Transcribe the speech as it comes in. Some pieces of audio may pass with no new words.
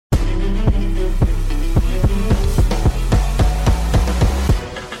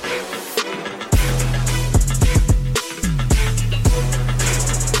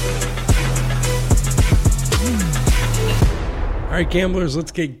right, gamblers,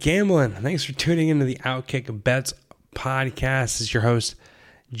 let's get gambling. Thanks for tuning into the Outkick Bets podcast. This is your host,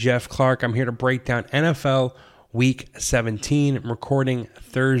 Jeff Clark. I'm here to break down NFL Week 17. I'm recording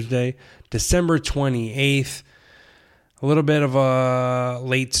Thursday, December 28th. A little bit of a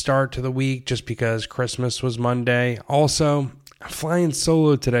late start to the week just because Christmas was Monday. Also, I'm flying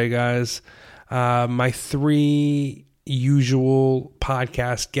solo today, guys. My three usual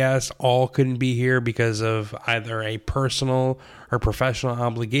podcast guests all couldn't be here because of either a personal or professional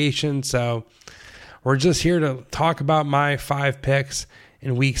obligation. So we're just here to talk about my 5 picks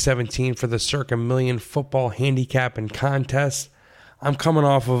in Week 17 for the Circa Million Football Handicap and Contest. I'm coming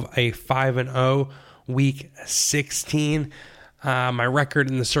off of a 5-0 Week 16. My record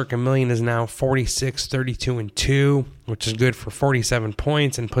in the Circa Million is now 46-32-2, which is good for 47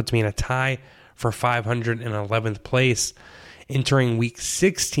 points and puts me in a tie for 511th place. Entering Week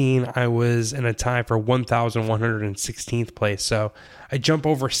 16, I was in a tie for 1,116th place. So I jump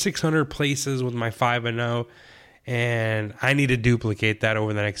over 600 places with my 5-0, and I need to duplicate that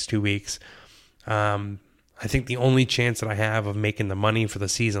over the next 2 weeks. I think the only chance that I have of making the money for the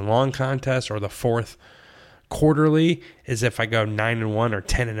season-long contest or the fourth quarterly is if I go 9-1 or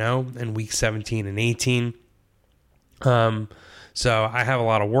 10-0 in Week 17 and 18. So I have a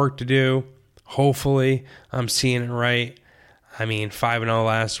lot of work to do. Hopefully, I'm seeing it right. I mean, 5-0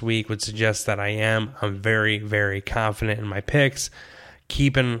 last week would suggest that I am. I'm very, very confident in my picks.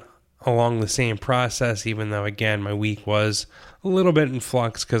 Keeping along the same process, even though, again, my week was a little bit in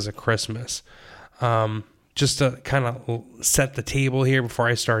flux because of Christmas. Just to kind of set the table here before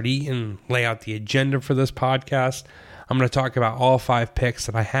I start eating, lay out the agenda for this podcast, I'm going to talk about all 5 picks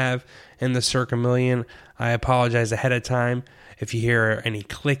that I have in the Circa Million. I apologize ahead of time. If you hear any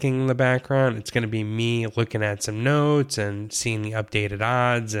clicking in the background, it's going to be me looking at some notes and seeing the updated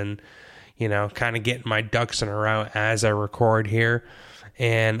odds and, you know, kind of getting my ducks in a row as I record here.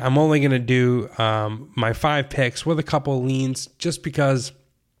 And I'm only going to do my 5 picks with a couple of leans just because,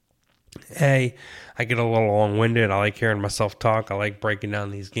 A, I get a little long-winded. I like hearing myself talk. I like breaking down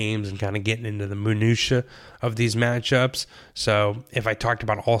these games and kind of getting into the minutia of these matchups. So if I talked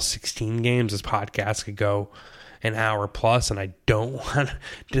about all 16 games, this podcast could go an hour plus, and I don't want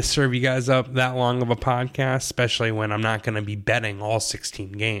to serve you guys up that long of a podcast, especially when I'm not going to be betting all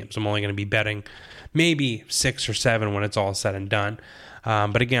 16 games. I'm only going to be betting maybe 6 or 7 when it's all said and done.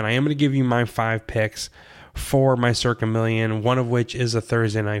 But again, I am going to give you my 5 picks for my Circa Million, one of which is a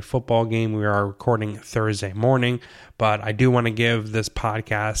Thursday night football game. We are recording Thursday morning, but I do want to give this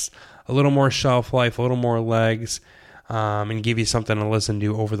podcast a little more shelf life, a little more legs, and give you something to listen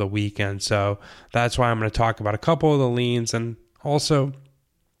to over the weekend. So that's why I'm going to talk about a couple of the leans. And also,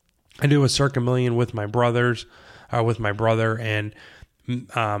 I do a Circa Million with my brother, and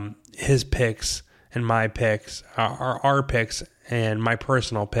his picks and my picks, our picks and my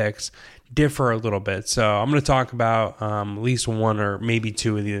personal picks differ a little bit. So I'm going to talk about at least 1 or maybe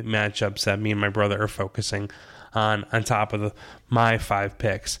 2 of the matchups that me and my brother are focusing on top of my 5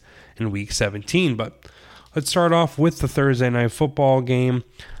 picks in Week 17. But let's start off with the Thursday night football game.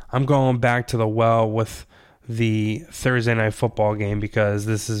 I'm going back to the well with the Thursday night football game because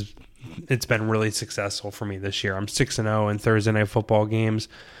it's been really successful for me this year. I'm 6-0 in Thursday night football games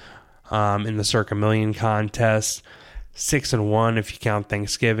in the Circa Million contest. 6-1 if you count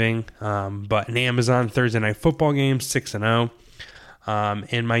Thanksgiving. But in Amazon Thursday night football games, 6-0.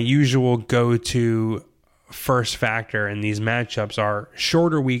 And my usual go-to first factor in these matchups are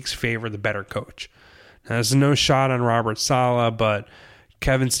shorter weeks favor the better coach. Now, there's no shot on Robert Saleh, but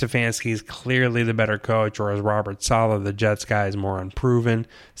Kevin Stefanski is clearly the better coach, whereas Robert Saleh, the Jets guy, is more unproven.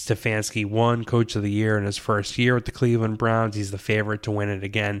 Stefanski won Coach of the Year in his first year with the Cleveland Browns. He's the favorite to win it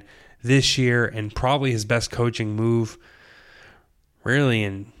again this year, and probably his best coaching move really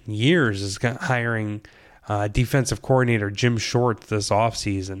in years is hiring defensive coordinator Jim Short this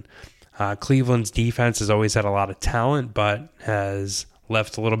offseason. Cleveland's defense has always had a lot of talent, but has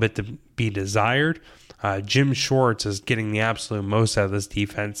left a little bit to be desired. Jim Schwartz is getting the absolute most out of this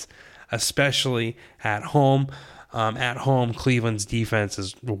defense, especially at home. At home, Cleveland's defense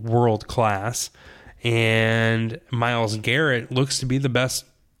is world class, and Myles Garrett looks to be the best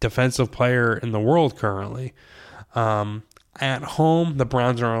defensive player in the world currently. At home, the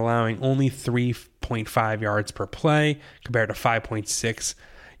Browns are allowing only 3.5 yards per play compared to 5.6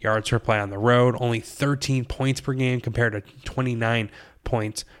 yards per play on the road. Only 13 points per game compared to 29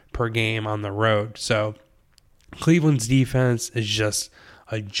 points per game on the road. So Cleveland's defense is just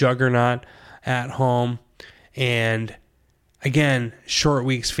a juggernaut at home. And again, short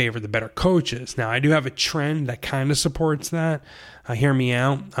weeks favor the better coaches. Now, I do have a trend that kind of supports that. Hear me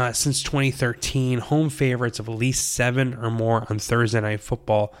out. Since 2013, home favorites of at least 7 or more on Thursday Night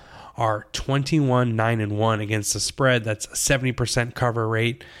Football are 21-9-1 against the spread. That's a 70% cover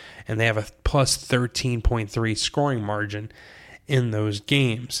rate, and they have a plus 13.3 scoring margin in those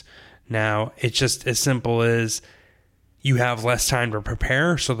games. Now, it's just as simple as you have less time to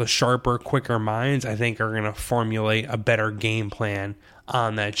prepare, so the sharper, quicker minds, I think, are going to formulate a better game plan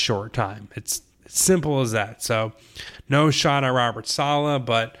on that short time. It's simple as that. So, no shot at Robert Saleh,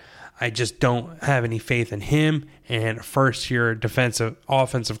 but I just don't have any faith in him. And first-year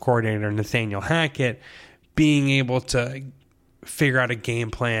offensive coordinator Nathaniel Hackett being able to figure out a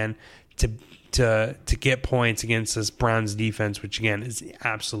game plan to get points against this Browns defense, which again is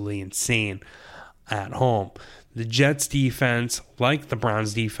absolutely insane at home. The Jets defense, like the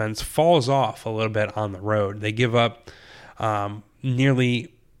Browns defense, falls off a little bit on the road. They give up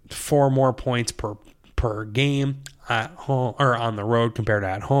nearly 4 more points per game at home or on the road compared to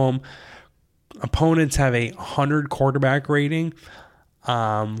at home. Opponents have a 100 quarterback rating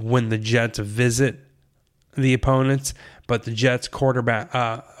when the Jets visit the opponents, but the Jets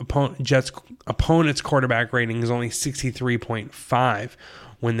opponent's quarterback rating is only 63.5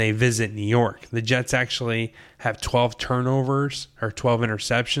 when they visit New York. The Jets actually have 12 turnovers or 12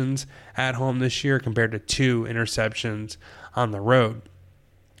 interceptions at home this year compared to 2 interceptions on the road.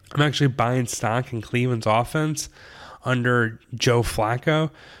 I'm actually buying stock in Cleveland's offense under Joe Flacco.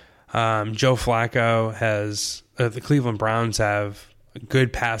 Joe Flacco has the Cleveland Browns have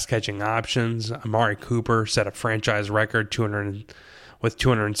good pass catching options. Amari Cooper set a franchise record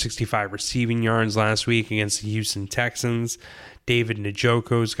 265 receiving yards last week against the Houston Texans. David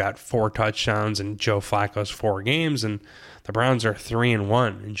Njoku's got 4 touchdowns in Joe Flacco's 4 games, and the Browns are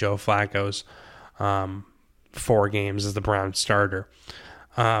 3-1 in Joe Flacco's 4 games as the Browns starter.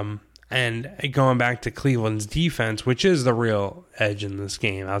 And going back to Cleveland's defense, which is the real edge in this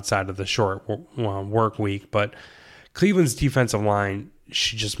game outside of the short work week, but Cleveland's defensive line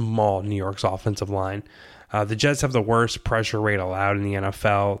should just maul New York's offensive line. The Jets have the worst pressure rate allowed in the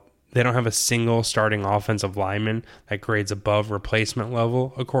NFL. They don't have a single starting offensive lineman that grades above replacement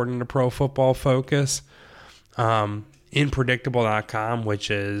level, according to Pro Football Focus. Inpredictable.com, which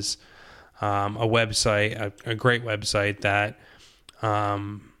is a website, a great website that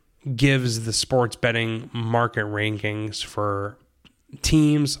gives the sports betting market rankings for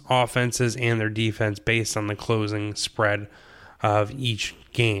teams, offenses, and their defense based on the closing spread of each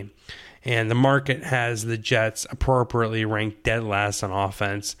game. And the market has the Jets appropriately ranked dead last on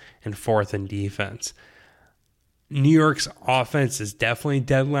offense and 4th in defense. New York's offense is definitely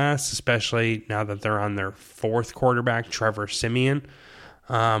dead last, especially now that they're on their 4th quarterback, Trevor Siemian.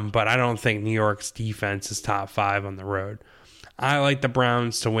 But I don't think New York's defense is top 5 on the road. I like the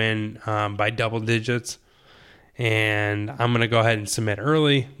Browns to win by double digits, and I'm going to go ahead and submit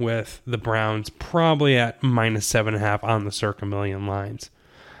early with the Browns probably at -7.5 on the circa million lines.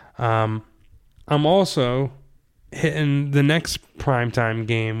 I'm also hitting the next primetime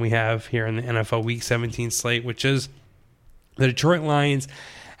game we have here in the NFL Week 17 slate, which is the Detroit Lions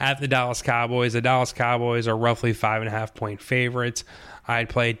at the Dallas Cowboys. The Dallas Cowboys are roughly 5.5 point favorites. I'd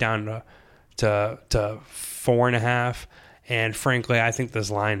play it down to 4.5. And frankly, I think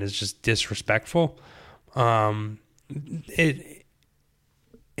this line is just disrespectful. It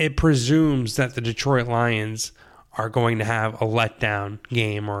presumes that the Detroit Lions are going to have a letdown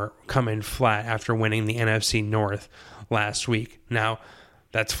game or come in flat after winning the NFC North last week. Now,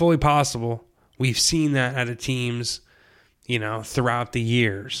 that's fully possible. We've seen that out of teams, throughout the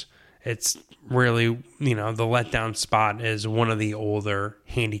years. It's really, the letdown spot is one of the older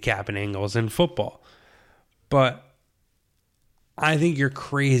handicapping angles in football. But I think you're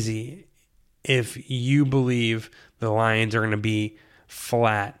crazy if you believe the Lions are going to be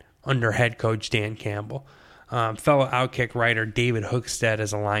flat under head coach Dan Campbell. Fellow Outkick writer David Hookstead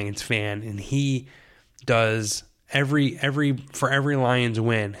is a Lions fan, and he does for every Lions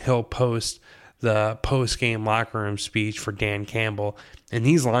win, he'll post the post-game locker room speech for Dan Campbell, and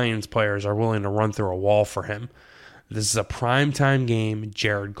these Lions players are willing to run through a wall for him. This is a primetime game.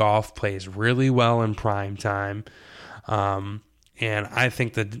 Jared Goff plays really well in primetime. And I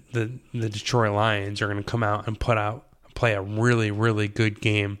think that the Detroit Lions are going to come out and play a really, really good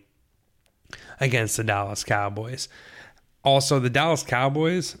game against the Dallas Cowboys. Also, the Dallas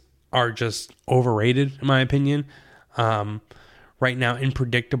Cowboys are just overrated, in my opinion. Right now,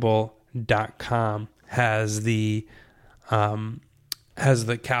 Inpredictable.com has the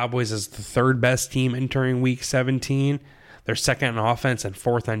Cowboys as the 3rd best team entering Week 17. They're 2nd on offense and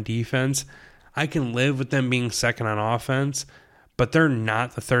 4th on defense. I can live with them being second on offense, but they're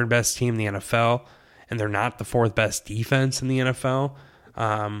not the third best team in the NFL, and they're not the fourth best defense in the NFL.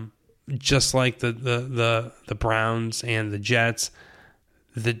 Just like the Browns and the Jets,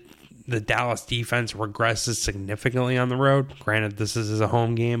 the Dallas defense regresses significantly on the road. Granted, this is a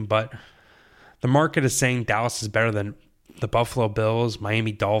home game, but the market is saying Dallas is better than the Buffalo Bills,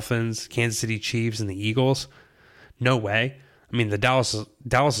 Miami Dolphins, Kansas City Chiefs, and the Eagles. No way. I mean, Dallas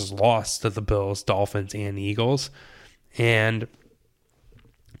has lost to the Bills, Dolphins, and Eagles, and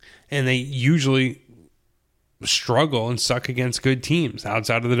they usually struggle and suck against good teams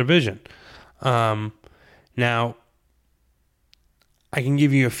outside of the division. Now, I can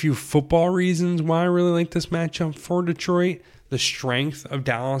give you a few football reasons why I really like this matchup for Detroit. The strength of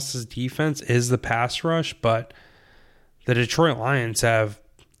Dallas's defense is the pass rush, but the Detroit Lions have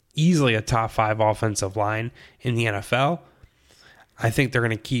easily a top 5 offensive line in the NFL. I think they're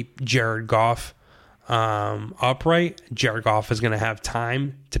going to keep Jared Goff upright. Jared Goff is going to have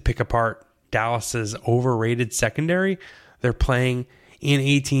time to pick apart Dallas's overrated secondary. They're playing in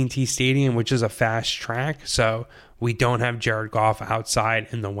AT&T Stadium, which is a fast track, so we don't have Jared Goff outside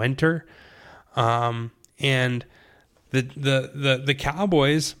in the winter. And the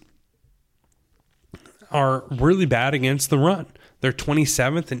Cowboys are really bad against the run. They're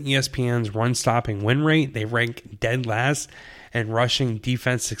 27th in ESPN's run-stopping win rate. They rank dead last in rushing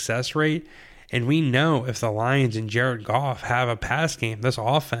defense success rate. And we know if the Lions and Jared Goff have a pass game, this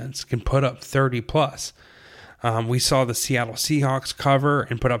offense can put up 30+. We saw the Seattle Seahawks cover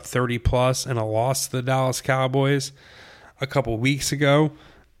and put up 30+ in a loss to the Dallas Cowboys a couple weeks ago.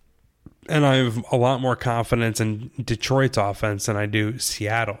 And I have a lot more confidence in Detroit's offense than I do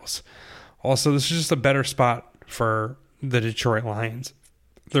Seattle's. Also, this is just a better spot for the Detroit Lions.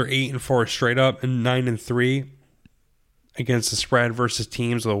 They're 8-4 straight up and 9-3 against the spread versus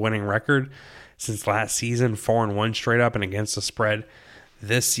teams with a winning record since last season, 4-1 straight up and against the spread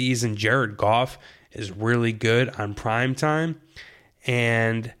this season. Jared Goff is really good on prime time,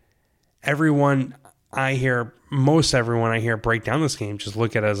 and most everyone I hear break down this game just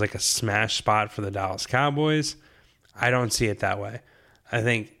look at it as like a smash spot for the Dallas Cowboys. I don't see it that way. I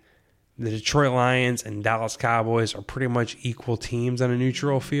think the Detroit Lions and Dallas Cowboys are pretty much equal teams on a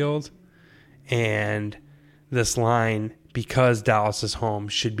neutral field, and this line, because Dallas is home,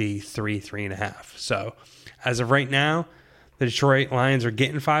 should be 3.5. So as of right now, the Detroit Lions are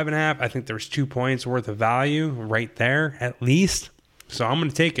getting 5.5. I think there's 2 points worth of value right there at least. So I'm going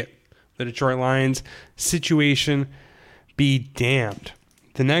to take it. The Detroit Lions situation be damned.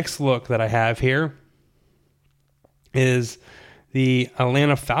 The next look that I have here is the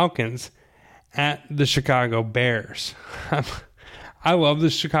Atlanta Falcons at the Chicago Bears. I love the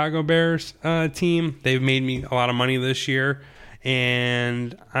Chicago Bears team. They've made me a lot of money this year,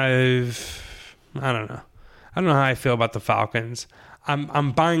 and I don't know how I feel about the Falcons.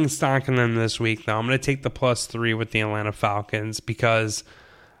 I'm buying stock in them this week, though. I'm going to take the +3 with the Atlanta Falcons because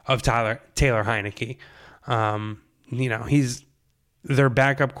of Taylor Heineke. He's their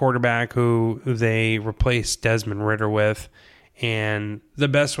backup quarterback who they replaced Desmond Ridder with, and the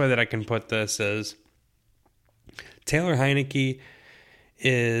best way that I can put this is Taylor Heineke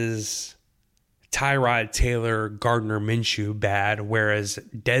is Tyrod Taylor, Gardner Minshew bad, whereas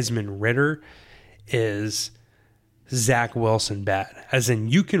Desmond Ridder is Zach Wilson bad. As in,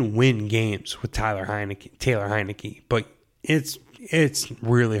 you can win games with Taylor Heineke, but it's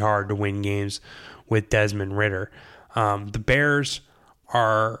really hard to win games with Desmond Ridder. The Bears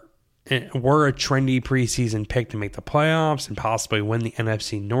were a trendy preseason pick to make the playoffs and possibly win the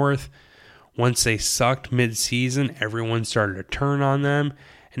NFC North. Once they sucked mid-season, everyone started to turn on them,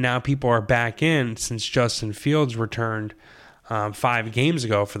 and now people are back in since Justin Fields returned 5 games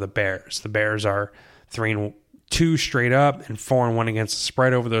ago for the Bears. The Bears are 3-2 straight up and 4-1 against the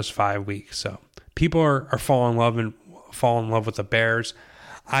spread over those 5 weeks. So people are falling in love with the Bears.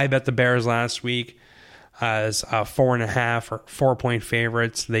 I bet the Bears last week as 4.5 or 4-point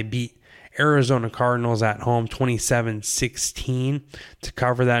favorites. They beat Arizona Cardinals at home 27-16 to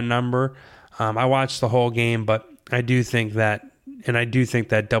cover that number. I watched the whole game, but I do think that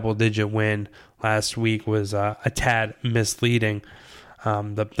double-digit win last week was a tad misleading.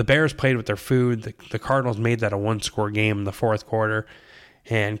 The Bears played with their food. The Cardinals made that a 1-score game in the fourth quarter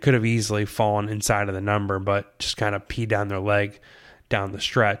and could have easily fallen inside of the number, but just kind of peed down their leg down the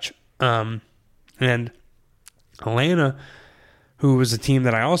stretch. And Atlanta, who was a team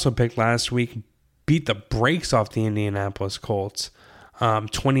that I also picked last week, beat the brakes off the Indianapolis Colts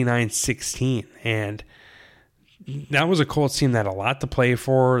 29-16. And that was a Colts team that had a lot to play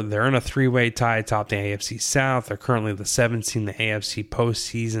for. They're in a three-way tie atop the AFC South. They're currently the 7th seed in the AFC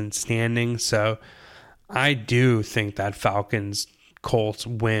postseason standing. So I do think that Falcons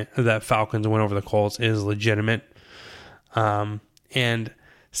win over the Colts is legitimate. And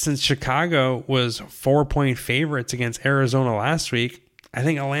since Chicago was 4-point favorites against Arizona last week, I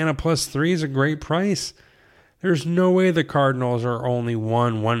think Atlanta +3 is a great price. There's no way the Cardinals are only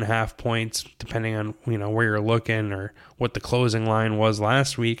 1.5 points, depending on where you're looking or what the closing line was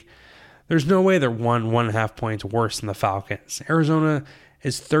last week. There's no way they're 1.5 points worse than the Falcons. Arizona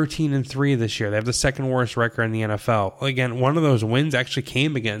is 13-3 this year. They have the second worst record in the NFL. Again, one of those wins actually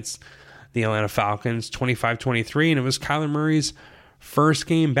came against the Atlanta Falcons, 25-23, and it was Kyler Murray's first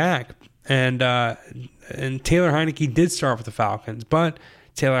game back. And Taylor Heineke did start with the Falcons, but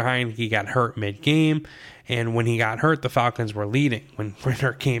Taylor Heineke got hurt mid-game, and when he got hurt, the Falcons were leading. When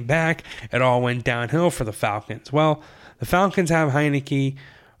Ritter came back, it all went downhill for the Falcons. Well, the Falcons have Heineke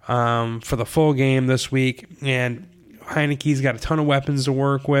for the full game this week, and Heineke's got a ton of weapons to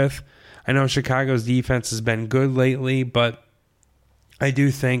work with. I know Chicago's defense has been good lately, but I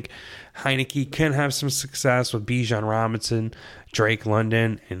do think Heineke can have some success with Bijan Robinson, Drake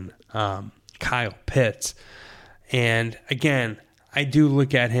London, and Kyle Pitts. And again, I do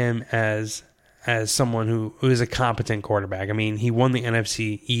look at him as someone who is a competent quarterback. I mean, he won the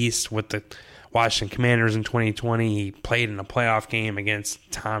NFC East with the Washington Commanders in 2020. He played in a playoff game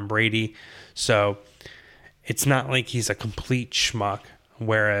against Tom Brady. So it's not like he's a complete schmuck,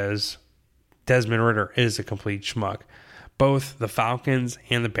 whereas Desmond Ritter is a complete schmuck. Both the Falcons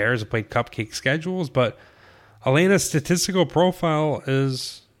and the Bears have played cupcake schedules, but Atlanta's statistical profile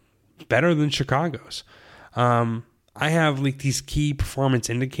is better than Chicago's. I have like these key performance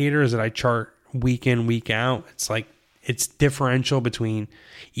indicators that I chart week in, week out. It's differential between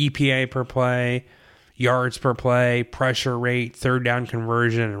EPA per play, yards per play, pressure rate, third down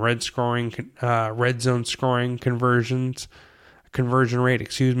conversion, and red zone scoring conversion rate.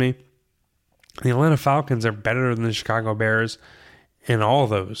 The Atlanta Falcons are better than the Chicago Bears in all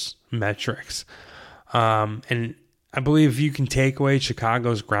those metrics. And I believe if you can take away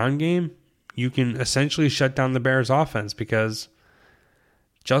Chicago's ground game, you can essentially shut down the Bears' offense, because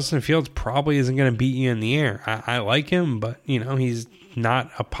Justin Fields probably isn't going to beat you in the air. I like him, but he's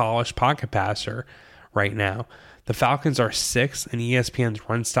not a polished pocket passer right now. The Falcons are 6th in ESPN's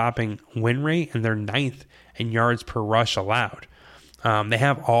run-stopping win rate, and they're 9th in yards per rush allowed. They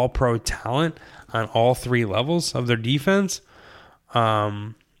have all-pro talent on all 3 levels of their defense,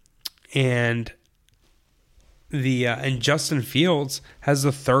 and Justin Fields has the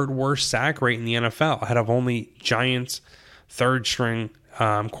 3rd worst sack rate in the NFL, ahead of only Giants' 3rd-string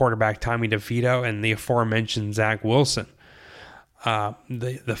quarterback Tommy DeVito and the aforementioned Zach Wilson.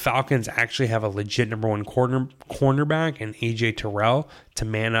 The Falcons actually have a legit number 1 cornerback in AJ Terrell to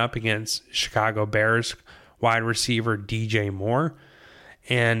man up against Chicago Bears wide receiver DJ Moore.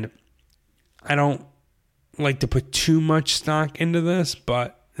 And I don't like to put too much stock into this,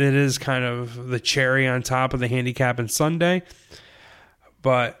 but it is kind of the cherry on top of the handicap on Sunday.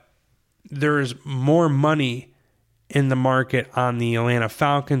 But there's more money in the market on the Atlanta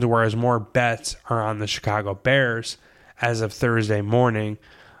Falcons, whereas more bets are on the Chicago Bears as of Thursday morning,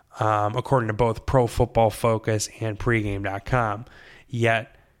 according to both Pro Football Focus and pregame.com.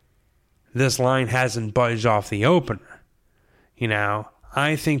 Yet, this line hasn't budged off the opener.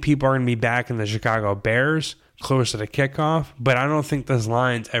 I think people are going to be back in the Chicago Bears closer to kickoff, but I don't think this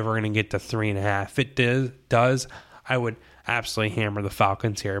line's ever going to get to 3.5. If it does, I would absolutely hammer the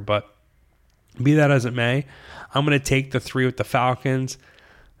Falcons here, but be that as it may, I'm going to take the 3 with the Falcons.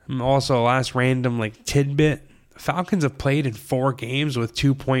 Also, last random tidbit, the Falcons have played in 4 games with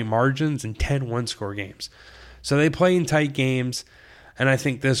 2-point margins and 10 one-score games. So they play in tight games, and I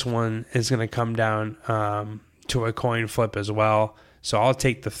think this one is going to come down to a coin flip as well. So I'll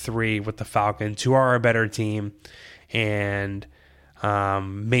take the 3 with the Falcons, who are a better team, and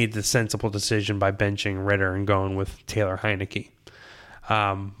made the sensible decision by benching Ritter and going with Taylor Heineke.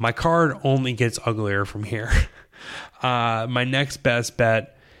 My card only gets uglier from here. My next best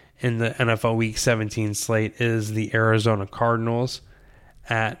bet in the NFL Week 17 slate is the Arizona Cardinals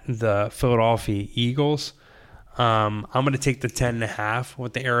at the Philadelphia Eagles. I'm going to take the 10.5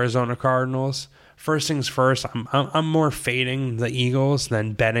 with the Arizona Cardinals. First things first, I'm more fading the Eagles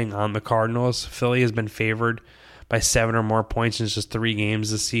than betting on the Cardinals. Philly has been favored by 7 or more points in just 3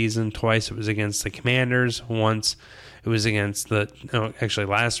 games this season. Twice it was against the Commanders. Once it was against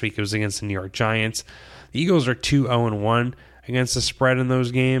last week it was against the New York Giants. The Eagles are 2-0-1 against the spread in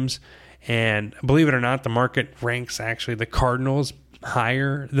those games. And believe it or not, the market ranks actually the Cardinals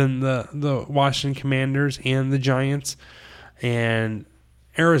higher than the Washington Commanders and the Giants. And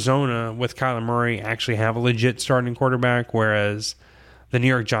Arizona, with Kyler Murray, actually have a legit starting quarterback, whereas the New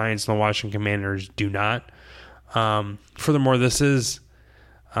York Giants and the Washington Commanders do not. Furthermore, this is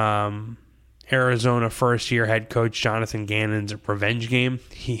Arizona first-year head coach Jonathan Gannon's revenge game.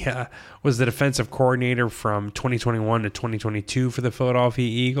 He was the defensive coordinator from 2021 to 2022 for the Philadelphia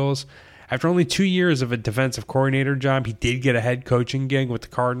Eagles. After only 2 years of a defensive coordinator job, he did get a head coaching gig with the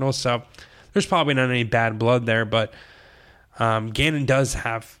Cardinals, so there's probably not any bad blood there, but Gannon does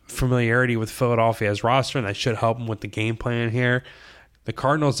have familiarity with Philadelphia's roster, and that should help him with the game plan here. The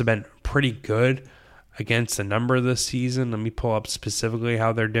Cardinals have been pretty good against the number this season. Let me pull up specifically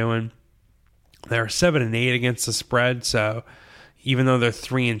how they're doing. They're 7-8 against the spread, so even though they're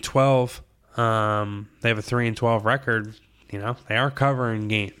 3-12, they have a 3-12 record. They are covering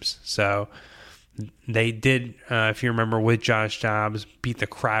games. So they did, if you remember, with Josh Dobbs, beat the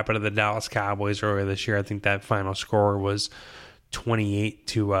crap out of the Dallas Cowboys earlier this year. I think that final score was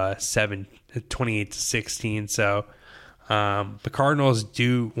 28-16. So the Cardinals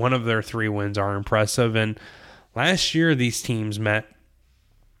one of their 3 wins are impressive. And last year, these teams met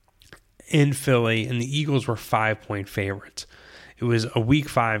in Philly, and the Eagles were 5-point favorites. It was a Week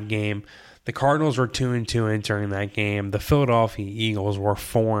 5 game. The Cardinals were 2-2 entering that game. The Philadelphia Eagles were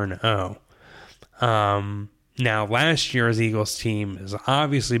 4-0. Now, last year's Eagles team is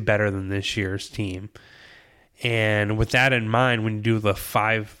obviously better than this year's team. And with that in mind, when you do the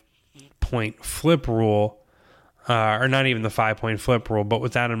 5-point flip rule, or not even the 5-point flip rule, but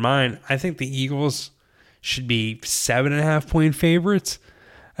with that in mind, I think the Eagles should be 7.5-point favorites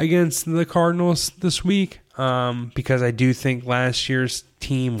against the Cardinals this week, because I do think last year's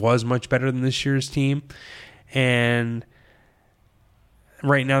team was much better than this year's team. And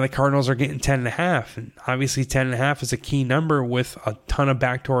right now the Cardinals are getting 10.5, and obviously 10.5 is a key number with a ton of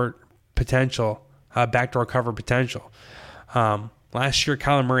backdoor cover potential. Last year,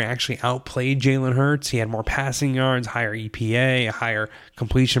 Kyler Murray actually outplayed Jalen Hurts. He had more passing yards, higher EPA, a higher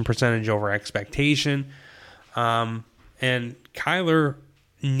completion percentage over expectation. And Kyler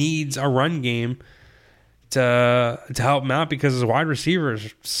needs a run game to help him out because his wide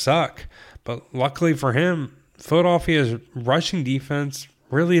receivers suck. But luckily for him, Philadelphia's rushing defense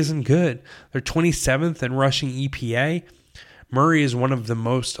really isn't good. They're 27th in rushing EPA. Murray is one of the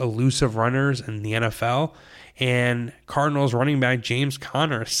most elusive runners in the NFL. And Cardinals running back James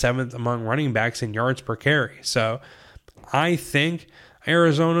Conner is 7th among running backs in yards per carry. So I think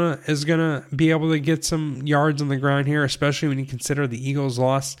Arizona is going to be able to get some yards on the ground here, especially when you consider the Eagles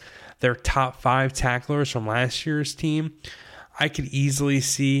lost their top 5 tacklers from last year's team. I could easily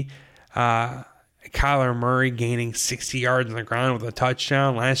see Kyler Murray gaining 60 yards on the ground with a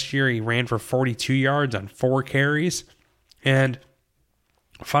touchdown. Last year, he ran for 42 yards on 4 carries. And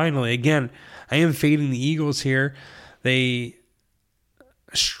finally, again, I am fading the Eagles here. They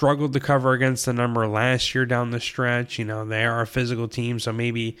struggled to cover against the number last year down the stretch. They are a physical team, so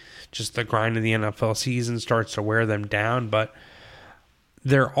maybe just the grind of the NFL season starts to wear them down. But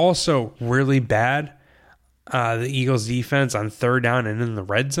they're also really bad, the Eagles defense, on third down and in the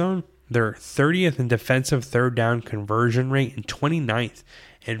red zone. They're 30th in defensive third down conversion rate and 29th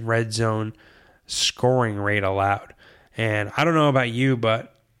in red zone scoring rate allowed. And I don't know about you,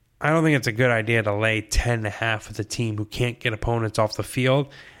 but I don't think it's a good idea to lay 10.5 with a team who can't get opponents off the field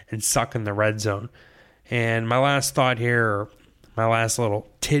and suck in the red zone. And my last thought here, or my last little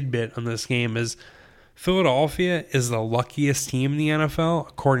tidbit on this game, is Philadelphia is the luckiest team in the NFL,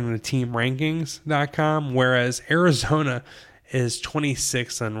 according to TeamRankings.com, whereas Arizona is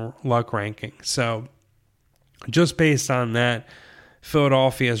 26th in luck ranking. So just based on that,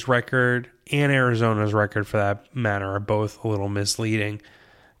 Philadelphia's record and Arizona's record, for that matter, are both a little misleading.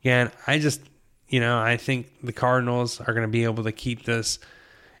 Again, I think the Cardinals are going to be able to keep this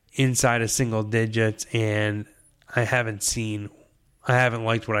inside of single digits, and I haven't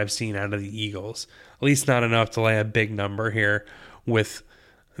liked what I've seen out of the Eagles, at least not enough to lay a big number here with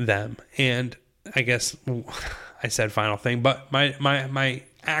them. And I guess I said final thing, but my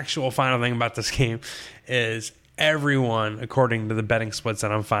actual final thing about this game is everyone, according to the betting splits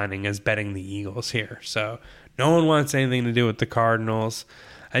that I'm finding, is betting the Eagles here. So no one wants anything to do with the Cardinals.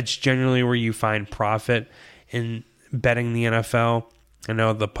 That's generally where you find profit in betting the NFL. I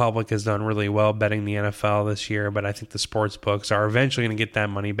know the public has done really well betting the NFL this year, but I think the sports books are eventually going to get that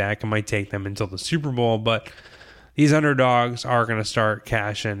money back. It might take them until the Super Bowl, but these underdogs are going to start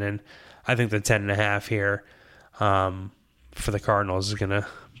cashing, and I think the 10.5 here for the Cardinals is going to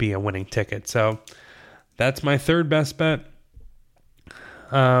be a winning ticket. So that's my third best bet.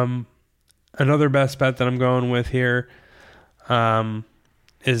 Another best bet that I'm going with here, my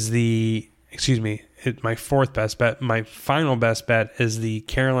fourth best bet. My final best bet is the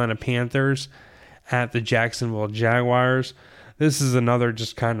Carolina Panthers at the Jacksonville Jaguars. This is another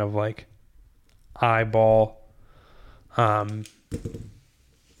just kind of like eye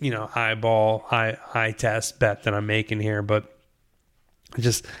test bet that I'm making here, but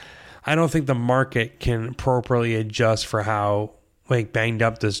I don't think the market can appropriately adjust for how like banged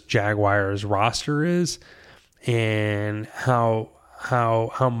up this Jaguars roster is and how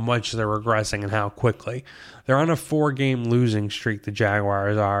much they're regressing and how quickly. They're on a 4-game losing streak, the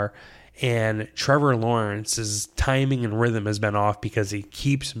Jaguars are, and Trevor Lawrence's timing and rhythm has been off because he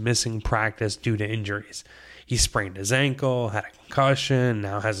keeps missing practice due to injuries. He sprained his ankle, had a concussion,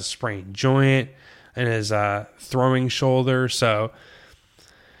 now has a sprained joint in his throwing shoulder. So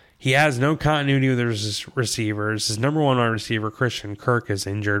he has no continuity with his receivers. His number one wide receiver, Christian Kirk, is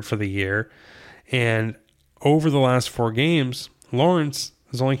injured for the year. And over the last 4 games, Lawrence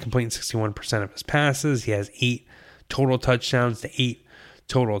is only completing 61% of his passes. He has 8 total touchdowns to 8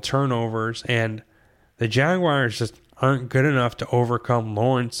 total turnovers. And the Jaguars just aren't good enough to overcome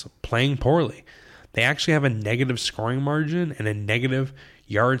Lawrence playing poorly. They actually have a negative scoring margin and a negative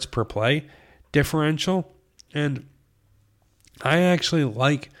yards per play differential. And I actually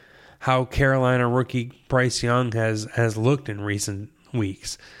like how Carolina Bryce Young has looked in recent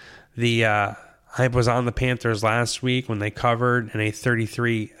weeks. I was on the Panthers last week when they covered in a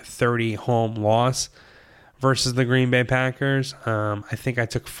 33-30 home loss versus the Green Bay Packers. I think I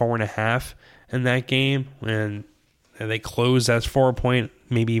took 4.5 in that game, and they closed as 4-point,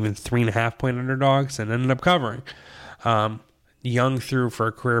 maybe even 3.5-point underdogs, and ended up covering. Young threw for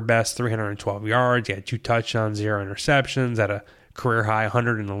a career best 312 yards. He had 2 touchdowns, 0 interceptions, at a career high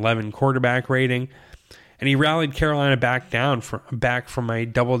 111 quarterback rating, and he rallied Carolina back from a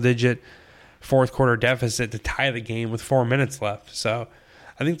double-digit fourth quarter deficit to tie the game with 4 minutes left. So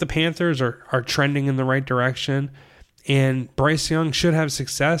I think the Panthers are trending in the right direction, and Bryce Young should have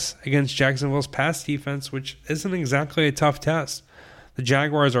success against Jacksonville's pass defense, which isn't exactly a tough test. The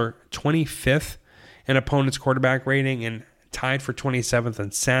Jaguars are 25th in opponents' quarterback rating and tied for 27th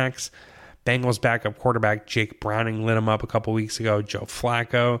in sacks. Bengals backup quarterback Jake Browning lit him up a couple weeks ago. Joe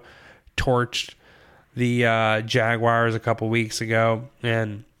Flacco torched the Jaguars a couple weeks ago.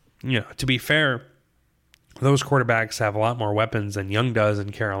 And, to be fair, those quarterbacks have a lot more weapons than Young does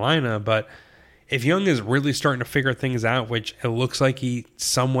in Carolina. But if Young is really starting to figure things out, which it looks like he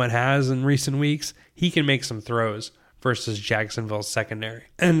somewhat has in recent weeks, he can make some throws versus Jacksonville's secondary.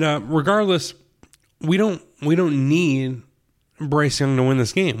 And regardless, we don't need Bryce Young to win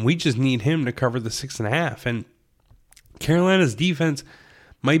this game. We just need him to cover the 6.5. And Carolina's defense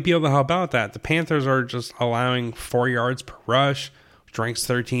might be able to help out that. The Panthers are just allowing 4 yards per rush, which ranks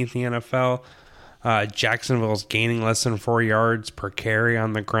 13th in the NFL. Jacksonville's gaining less than 4 yards per carry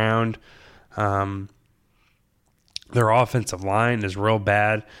on the ground. Their offensive line is real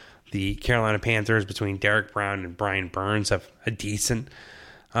bad. The Carolina Panthers, between Derek Brown and Brian Burns, have a decent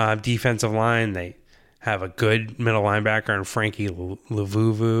defensive line. They have a good middle linebacker in Frankie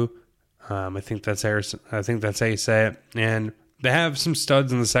Luvuvu. I think that's how you say it. And they have some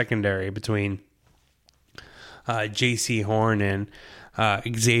studs in the secondary between J.C. Horn and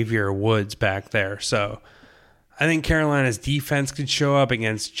Xavier Woods back there. So I think Carolina's defense could show up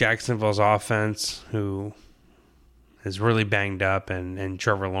against Jacksonville's offense, who is really banged up, and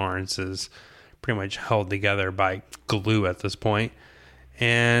Trevor Lawrence is pretty much held together by glue at this point.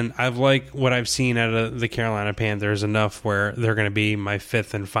 And I've liked what I've seen out of the Carolina Panthers enough where they're going to be my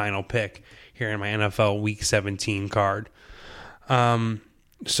 5th and final pick here in my NFL Week 17 card.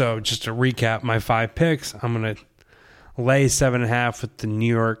 So just to recap my 5 picks, I'm going to lay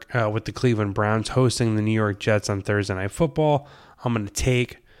 7.5 with the Cleveland Browns hosting the New York Jets on Thursday Night Football. I'm going to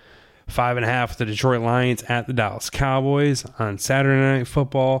take 5.5 with the Detroit Lions at the Dallas Cowboys on Saturday Night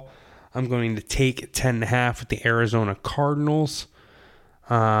Football. I'm going to take 10.5 with the Arizona Cardinals.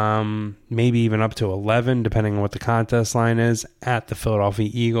 Maybe even up to 11, depending on what the contest line is, at the Philadelphia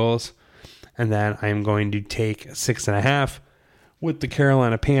Eagles. And then I'm going to take 6.5 with the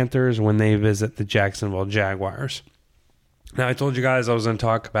Carolina Panthers when they visit the Jacksonville Jaguars. Now, I told you guys I was going to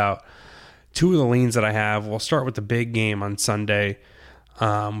talk about 2 of the leans that I have. We'll start with the big game on Sunday,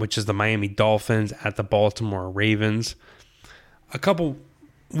 which is the Miami Dolphins at the Baltimore Ravens. A couple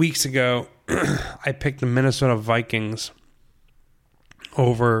weeks ago, I picked the Minnesota Vikings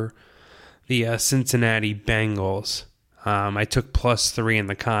over the Cincinnati Bengals. I took +3 in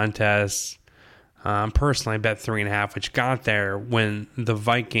the contest. Personally, I bet 3.5, which got there when the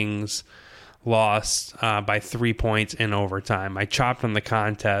Vikings lost by 3 points in overtime. I chopped on the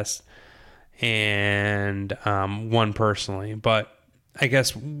contest, and one personally. But I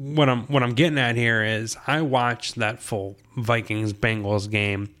guess what I'm getting at here is I watched that full Vikings-Bengals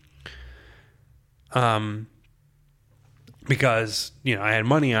game because, I had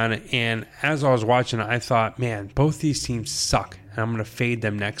money on it. And as I was watching it, I thought, man, both these teams suck, and I'm going to fade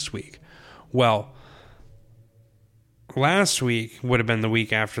them next week. Well, last week would have been the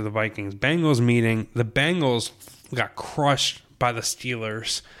week after the Vikings-Bengals meeting. The Bengals got crushed by the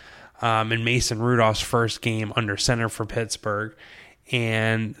Steelers in Mason Rudolph's first game under center for Pittsburgh.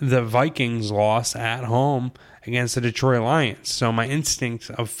 And the Vikings lost at home against the Detroit Lions. So my instinct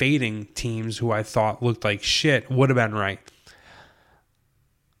of fading teams who I thought looked like shit would have been right.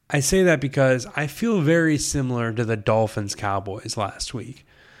 I say that because I feel very similar to the Dolphins-Cowboys last week.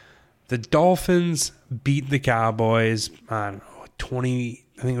 The Dolphins beat the Cowboys, I don't know,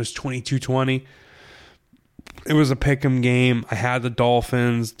 I think it was 22-20. It was a pick'em game. I had the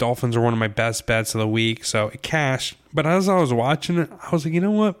Dolphins. Dolphins are one of my best bets of the week, so it cashed. But as I was watching it, I was like, you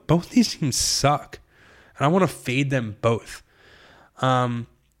know what? Both these teams suck, and I want to fade them both.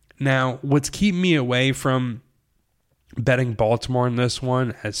 Now, what's keeping me away from betting Baltimore in this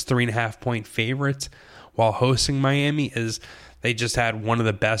one as 3.5-point favorites while hosting Miami is they just had one of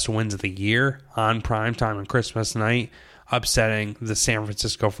the best wins of the year on primetime on Christmas night, upsetting the San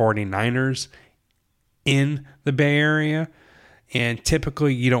Francisco 49ers in the Bay Area. And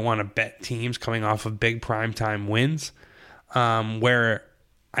typically you don't want to bet teams coming off of big primetime wins, where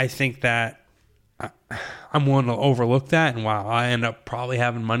I think that I'm willing to overlook that. And while I end up probably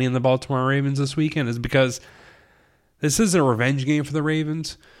having money in the Baltimore Ravens this weekend is because this is a revenge game for the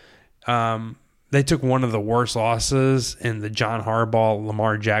Ravens. They took one of the worst losses in the John Harbaugh,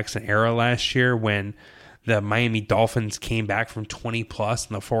 Lamar Jackson era last year when the Miami Dolphins came back from 20-plus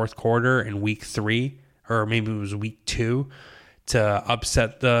in the fourth quarter in week 3, or maybe it was week 2, to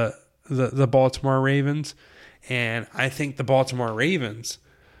upset the Baltimore Ravens. And I think the Baltimore Ravens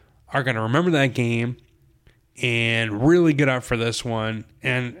are going to remember that game and really get up for this one.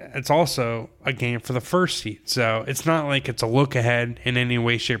 And it's also a game for the first seed. So it's not like it's a look ahead in any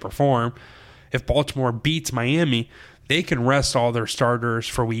way, shape, or form. If Baltimore beats Miami, they can rest all their starters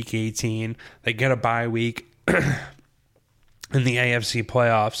for Week 18. They get a bye week in the AFC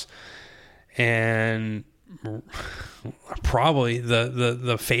playoffs, and probably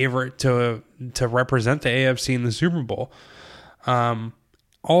the favorite to represent the AFC in the Super Bowl.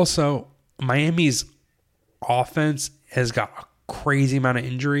 Also, Miami's offense has got a crazy amount of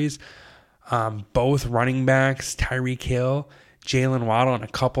injuries. Both running backs, Tyreek Hill, Jalen Waddle, and a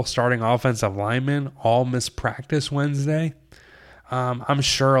couple starting offensive linemen all missed practice Wednesday. I'm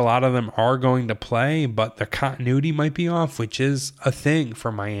sure a lot of them are going to play, but their continuity might be off, which is a thing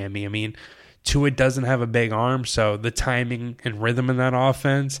for Miami. I mean, Tua doesn't have a big arm, so the timing and rhythm in that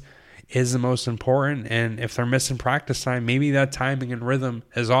offense is the most important. And if they're missing practice time, maybe that timing and rhythm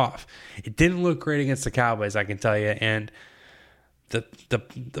is off. It didn't look great against the Cowboys, I can tell you. And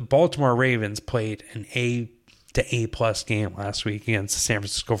the Baltimore Ravens played an A to A+ game last week against the San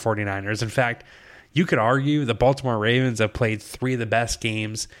Francisco 49ers. In fact, you could argue the Baltimore Ravens have played 3 of the best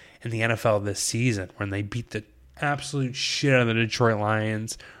games in the NFL this season, when they beat the absolute shit out of the Detroit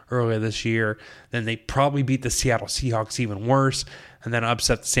Lions earlier this year. Then they probably beat the Seattle Seahawks even worse, and then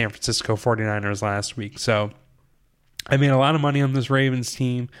upset the San Francisco 49ers last week. So I made a lot of money on this Ravens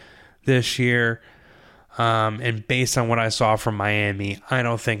team this year. And based on what I saw from Miami, I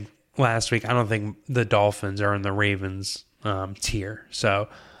don't think the Dolphins are in the Ravens tier. So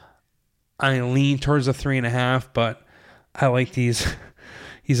I lean towards the 3.5, but I like these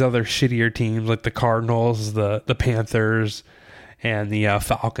other shittier teams like the Cardinals, the Panthers, and the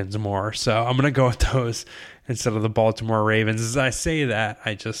Falcons more. So I'm going to go with those instead of the Baltimore Ravens. As I say that,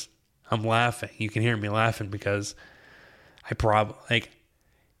 I'm laughing. You can hear me laughing because I'd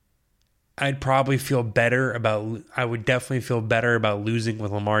probably feel better about, I would definitely feel better about losing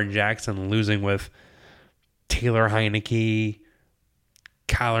with Lamar Jackson than losing with Taylor Heineke,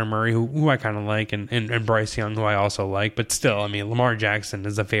 Kyler Murray, who I kind of like, and Bryce Young, who I also like. But still, I mean, Lamar Jackson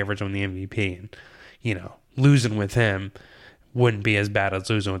is the favorite to win the MVP. And, losing with him wouldn't be as bad as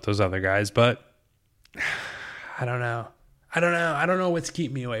losing with those other guys. But I don't know. I don't know what's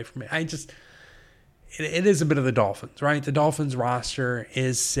keeping me away from it. It is a bit of the Dolphins, right? The Dolphins roster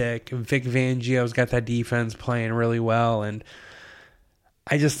is sick. Vic Fangio's got that defense playing really well. And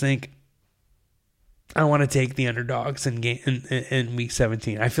I just think I want to take the underdogs in Week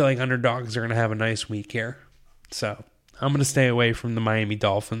 17. I feel like underdogs are going to have a nice week here. So I'm going to stay away from the Miami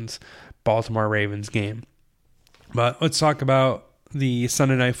Dolphins, Baltimore Ravens game. But let's talk about the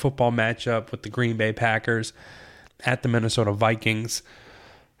Sunday Night Football matchup with the Green Bay Packers at the Minnesota Vikings.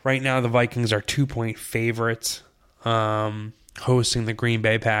 Right now, the Vikings are 2-point favorites, hosting the Green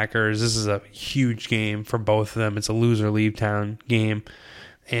Bay Packers. This is a huge game for both of them. It's a loser-leave town game.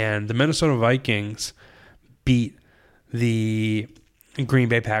 And the Minnesota Vikings beat the Green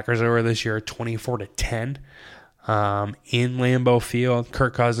Bay Packers over this year 24-10 in Lambeau Field.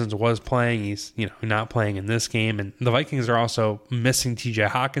 Kirk Cousins was playing. He's not playing in this game. And the Vikings are also missing TJ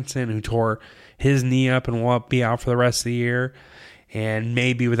Hawkinson, who tore his knee up and will be out for the rest of the year, and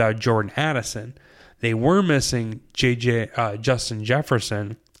maybe without Jordan Addison. They were missing Justin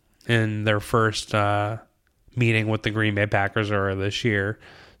Jefferson in their first meeting with the Green Bay Packers earlier this year.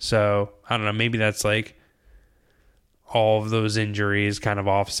 So, I don't know, maybe that's like all of those injuries kind of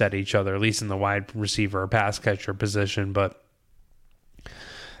offset each other, at least in the wide receiver or pass catcher position. But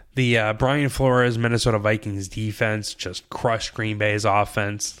the Brian Flores Minnesota Vikings defense just crushed Green Bay's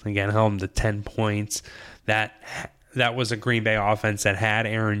offense. Again, held them to 10 points. That was a Green Bay offense that had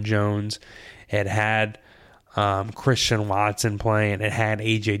Aaron Jones. It had Christian Watson playing. It had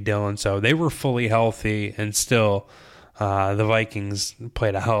A.J. Dillon. So they were fully healthy, and still the Vikings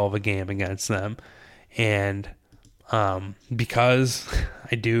played a hell of a game against them. And because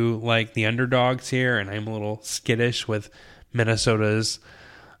I do like the underdogs here, and I'm a little skittish with Minnesota's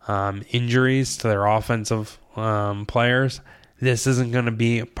injuries to their offensive players, this isn't going to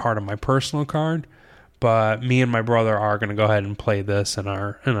be a part of my personal card. But me and my brother are going to go ahead and play this in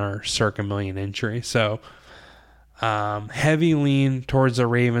our circa million entry. So heavy lean towards the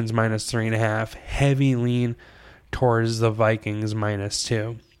Ravens -3.5. Heavy lean towards the Vikings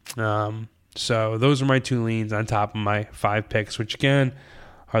 -2. So those are my two leans on top of my 5 picks, which again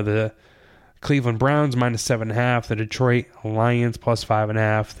are the Cleveland Browns -7.5, the Detroit Lions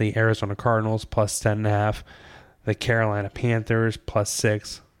 +5.5, the Arizona Cardinals +10.5, the Carolina Panthers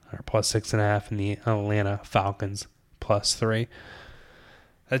 +6 or +6.5, and the Atlanta Falcons +3.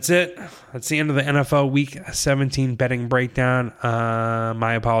 That's it. That's the end of the NFL Week 17 betting breakdown.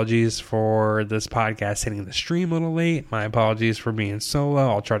 My apologies for this podcast hitting the stream a little late. My apologies for being solo.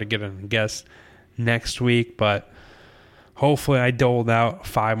 I'll try to get in a guest next week, but hopefully I doled out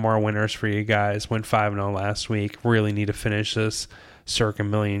 5 more winners for you guys. Went 5-0 last week. Really need to finish this circa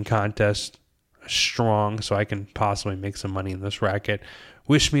million contest strong so I can possibly make some money in this racket.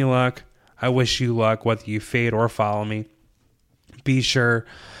 Wish me luck. I wish you luck, whether you fade or follow me. Be sure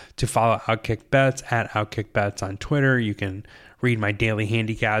to follow Outkick Bets at Outkick Bets on Twitter. You can read my daily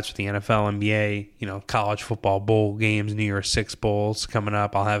handicaps for the NFL, NBA, college football bowl games, New Year's Six bowls coming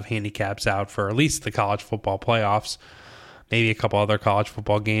up. I'll have handicaps out for at least the college football playoffs, maybe a couple other college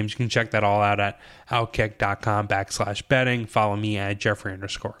football games. You can check that all out at outkick.com/betting. Follow me at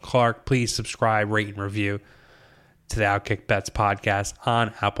Jeffrey_Clark. Please subscribe, rate, and review to the Outkick Bets podcast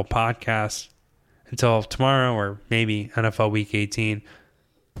on Apple Podcasts. Until tomorrow, or maybe NFL Week 18.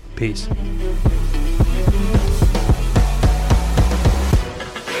 Peace.